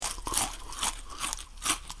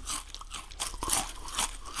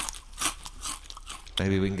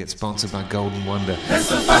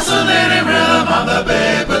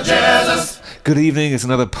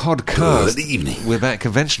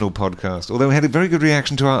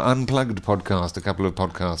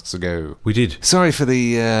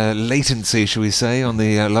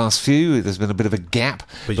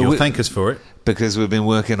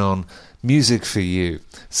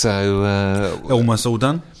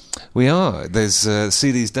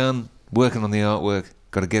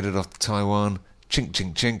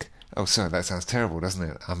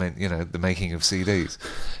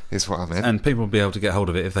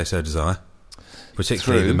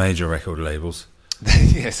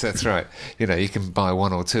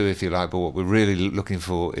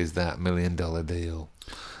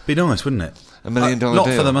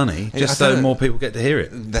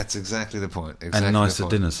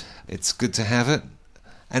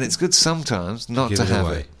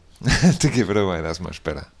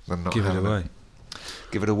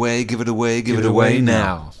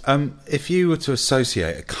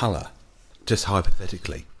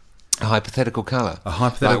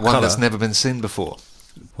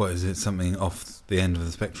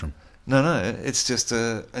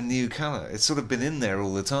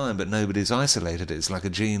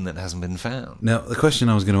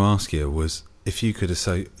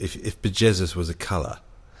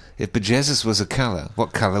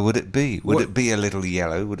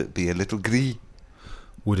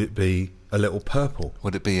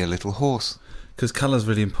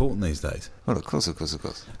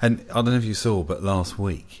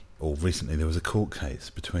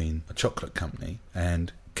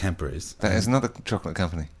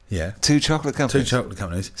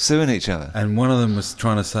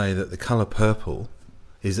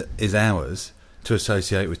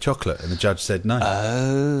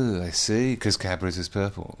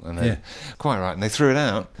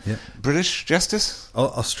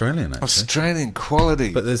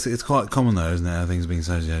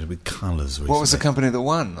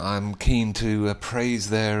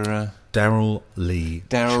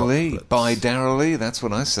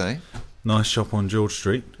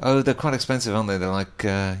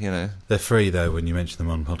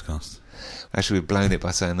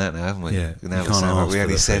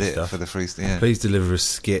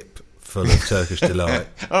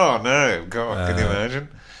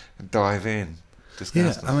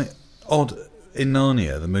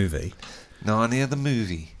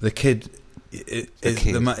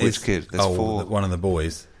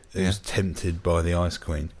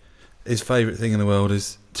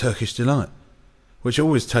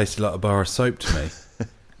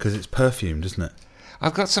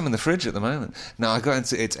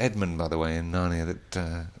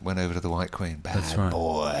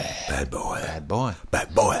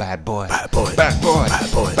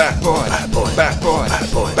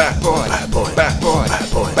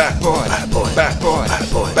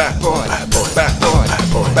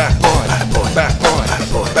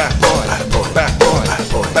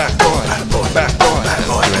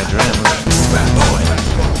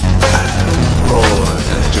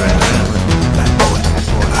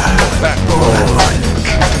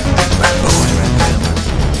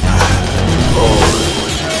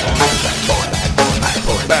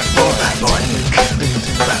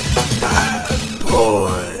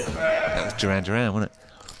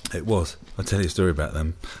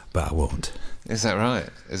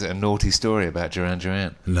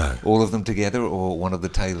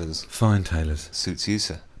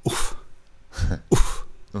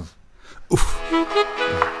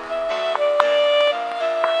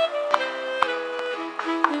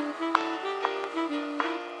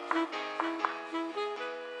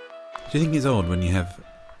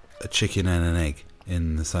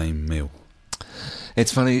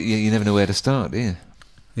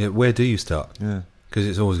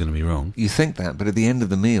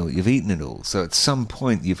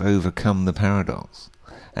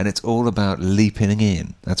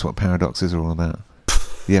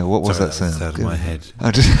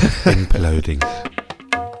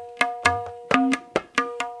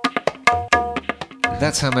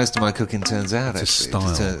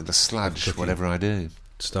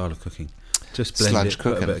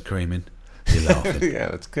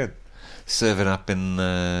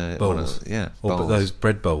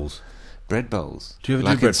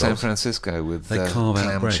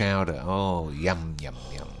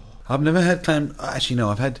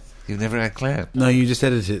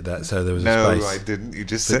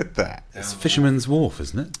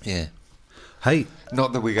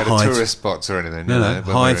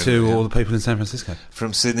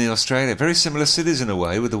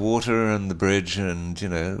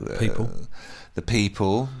the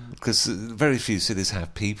people, because very few cities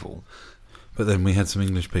have people. But then we had some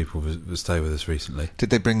English people stay with us recently. Did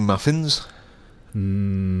they bring muffins?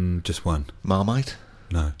 Just one. Marmite?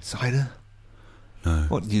 No. Cider? No.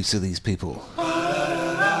 What use are these people?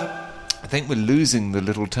 I think we're losing the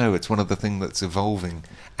little toe. It's one of the things that's evolving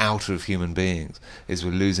out of human beings, is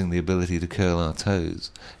we're losing the ability to curl our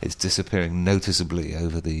toes. It's disappearing noticeably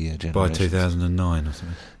over the generations. By 2009 or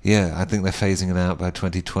something. Yeah, I think they're phasing it out by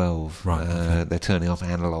 2012. Right, okay. They're turning off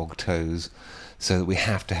analog toes so that we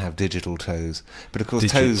have to have digital toes. But of course,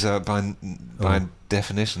 Digit. toes are by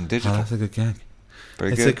definition digital. Oh, that's a good gag.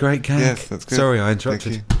 Very It's good. a great gag. Yes, that's good. Sorry, I Thank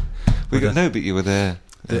interrupted. you. No, but you were there.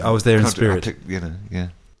 I was there in spirit. Yeah.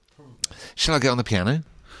 Shall I get on the piano?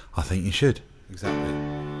 I think you should. Exactly.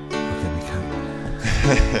 Okay, we can.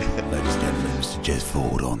 Ladies and gentlemen, Mr. Jez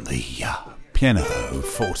Ford on the piano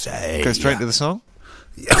forte. Go straight to the song?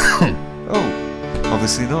 Oh,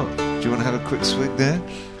 obviously not. Do you want to have a quick swig there?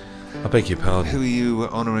 I beg your pardon. Who are you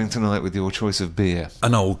honouring tonight with your choice of beer?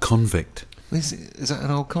 An old convict. Is that an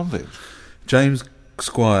old convict? James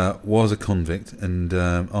Squire was a convict, and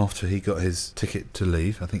after he got his ticket to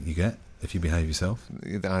leave, I think you get, if you behave yourself.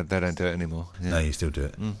 They don't do it anymore. Yeah. No, you still do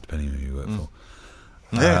it, depending on who you work for.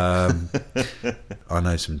 Yeah. I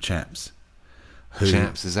know some chaps.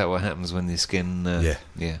 Chaps, is that what happens when your skin...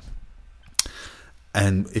 Yeah.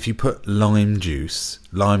 And if you put lime juice,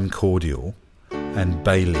 lime cordial, and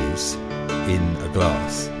Baileys in a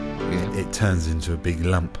glass, it turns into a big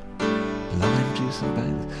lump. Lime juice and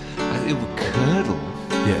Baileys? It would curdle.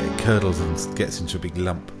 Yeah, it curdles and gets into a big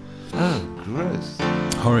lump. Oh, gross.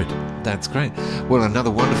 Horrid. That's great. Well, another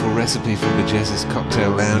wonderful recipe from Bejez's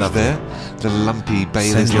Cocktail Lounge. Lovely. There. The lumpy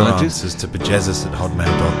Baileys Send your lime juice. answers to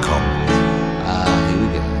bejezus@hotmail.com. Here we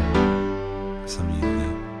go. Some of you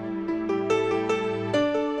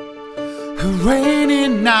Rainy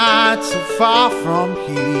nights so far from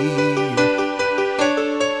here,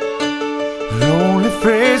 lonely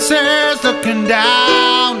faces looking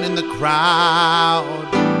down in the crowd.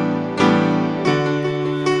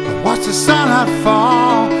 I watched the sunlight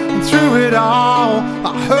fall, and through it all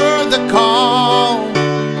I heard the call.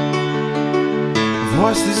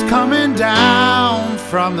 Voices coming down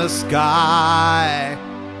from the sky.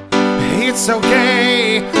 It's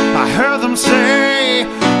okay, I heard them say,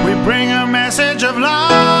 we bring a message of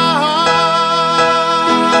love.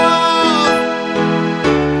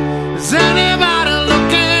 Is anybody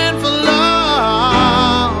looking for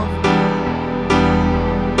love?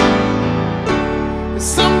 Is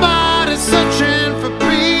somebody searching for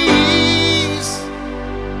peace?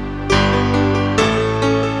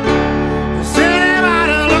 Is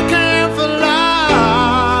anybody looking for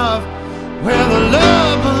love? Where the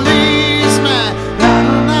love believes me. La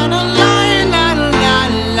la la la la la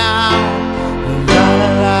la la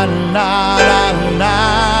la la la.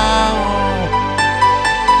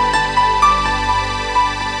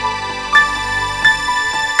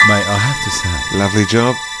 Mate, I have to say, Lovely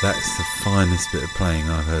job. that's the finest bit of playing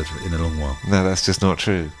I've heard in a long while. No, that's just not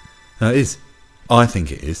true. No, it is. I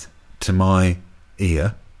think it is. To my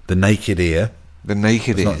ear, the naked ear. The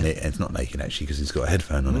naked It's ear. not, it's not naked, actually, because it's got a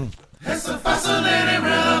headphone on it. It's a fascinating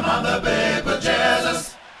rhythm on the big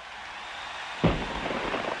Bejezzus.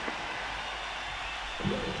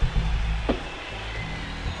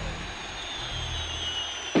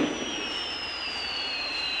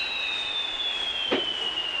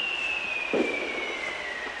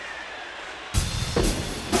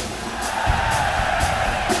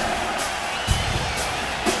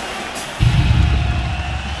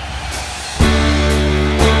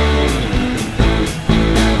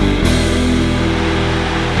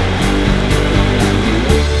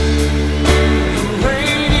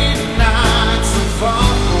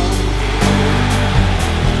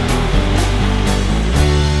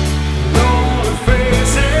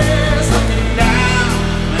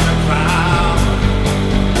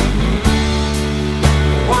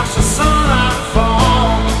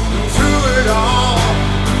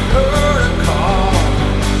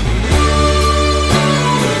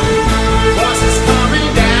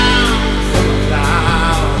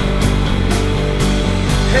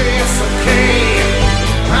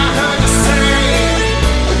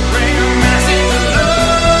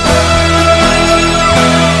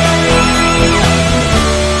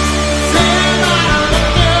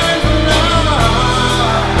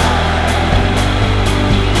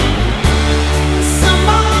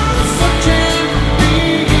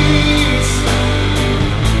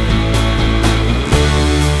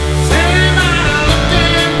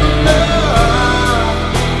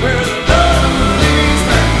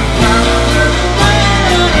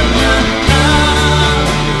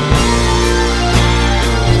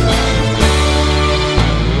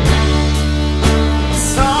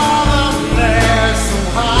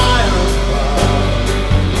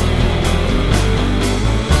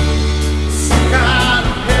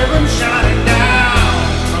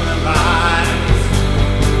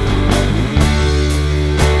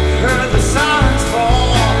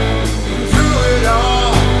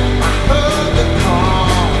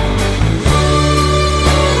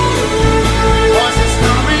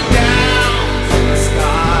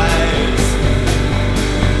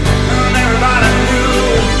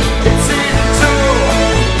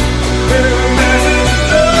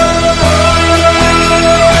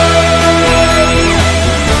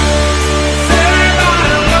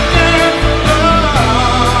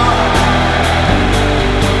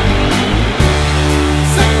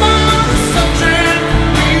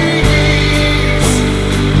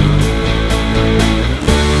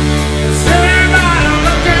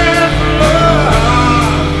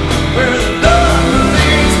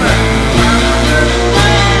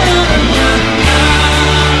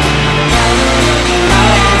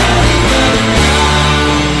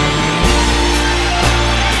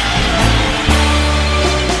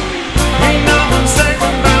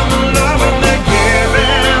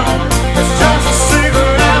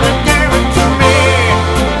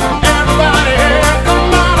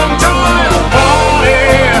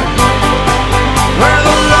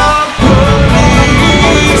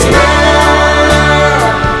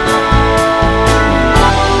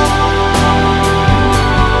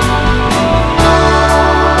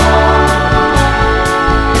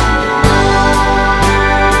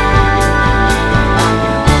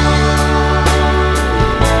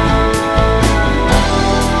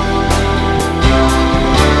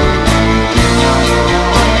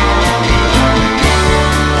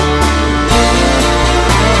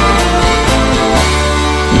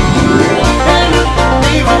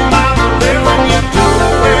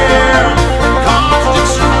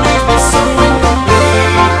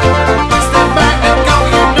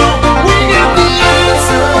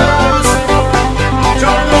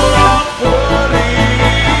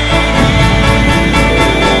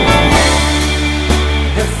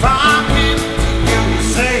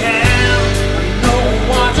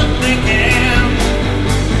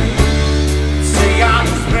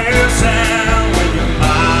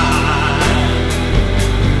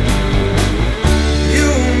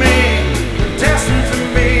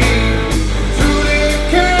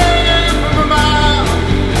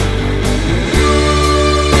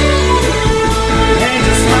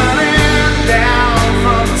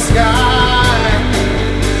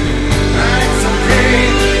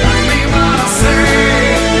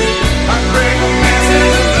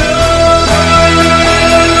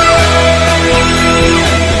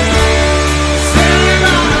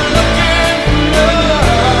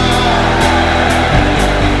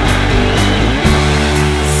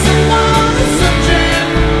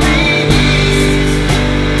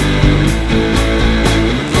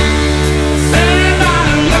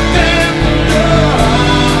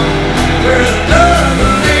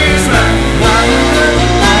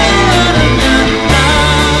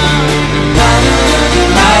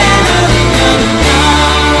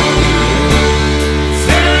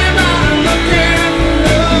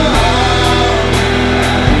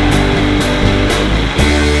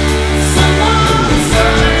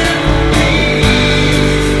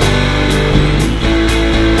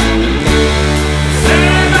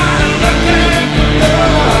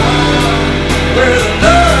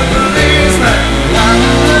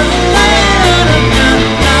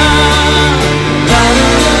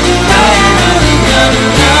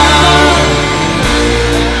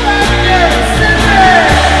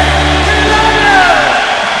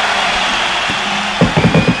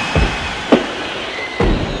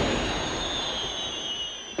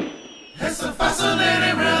 It's a fascinating